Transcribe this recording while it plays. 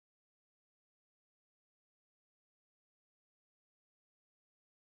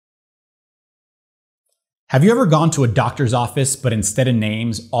Have you ever gone to a doctor's office, but instead of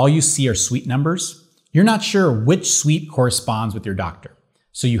names, all you see are suite numbers? You're not sure which suite corresponds with your doctor.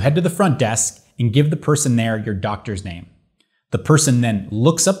 So you head to the front desk and give the person there your doctor's name. The person then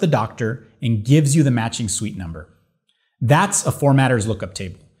looks up the doctor and gives you the matching suite number. That's a Formatter's Lookup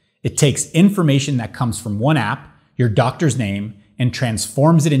Table. It takes information that comes from one app, your doctor's name, and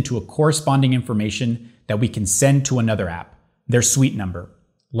transforms it into a corresponding information that we can send to another app, their suite number,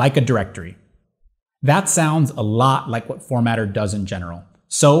 like a directory. That sounds a lot like what Formatter does in general.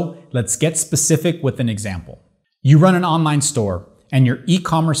 So let's get specific with an example. You run an online store and your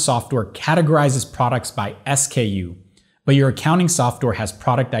e-commerce software categorizes products by SKU, but your accounting software has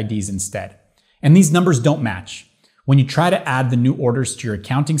product IDs instead. And these numbers don't match. When you try to add the new orders to your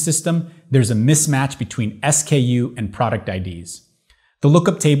accounting system, there's a mismatch between SKU and product IDs. The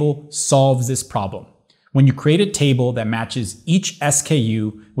lookup table solves this problem. When you create a table that matches each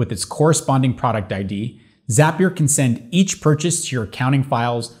SKU with its corresponding product ID, Zapier can send each purchase to your accounting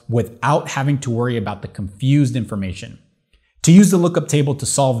files without having to worry about the confused information. To use the lookup table to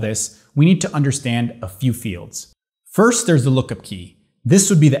solve this, we need to understand a few fields. First, there's the lookup key. This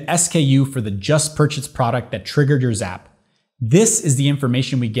would be the SKU for the just purchased product that triggered your Zap. This is the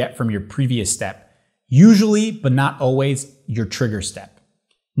information we get from your previous step, usually, but not always, your trigger step.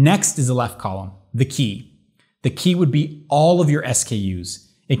 Next is the left column, the key. The key would be all of your SKUs.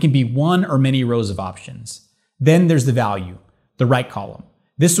 It can be one or many rows of options. Then there's the value, the right column.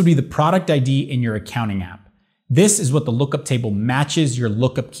 This would be the product ID in your accounting app. This is what the lookup table matches your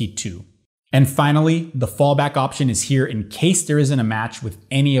lookup key to. And finally, the fallback option is here in case there isn't a match with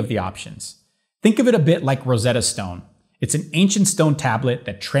any of the options. Think of it a bit like Rosetta Stone. It's an ancient stone tablet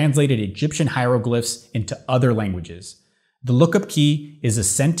that translated Egyptian hieroglyphs into other languages. The lookup key is a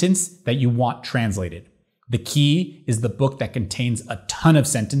sentence that you want translated. The key is the book that contains a ton of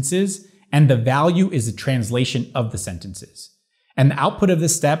sentences, and the value is the translation of the sentences. And the output of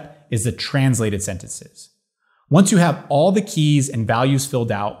this step is the translated sentences. Once you have all the keys and values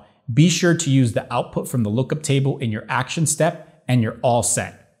filled out, be sure to use the output from the lookup table in your action step and you're all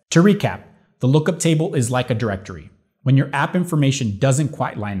set. To recap, the lookup table is like a directory. When your app information doesn't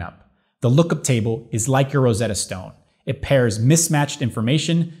quite line up, the lookup table is like your Rosetta Stone. It pairs mismatched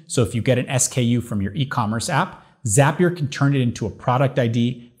information, so if you get an SKU from your e-commerce app, Zapier can turn it into a product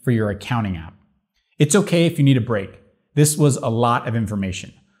ID for your accounting app. It's okay if you need a break. This was a lot of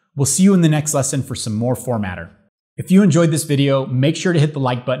information. We'll see you in the next lesson for some more Formatter. If you enjoyed this video, make sure to hit the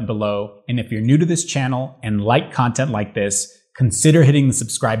like button below, and if you're new to this channel and like content like this, consider hitting the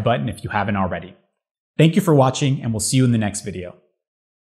subscribe button if you haven't already. Thank you for watching, and we'll see you in the next video.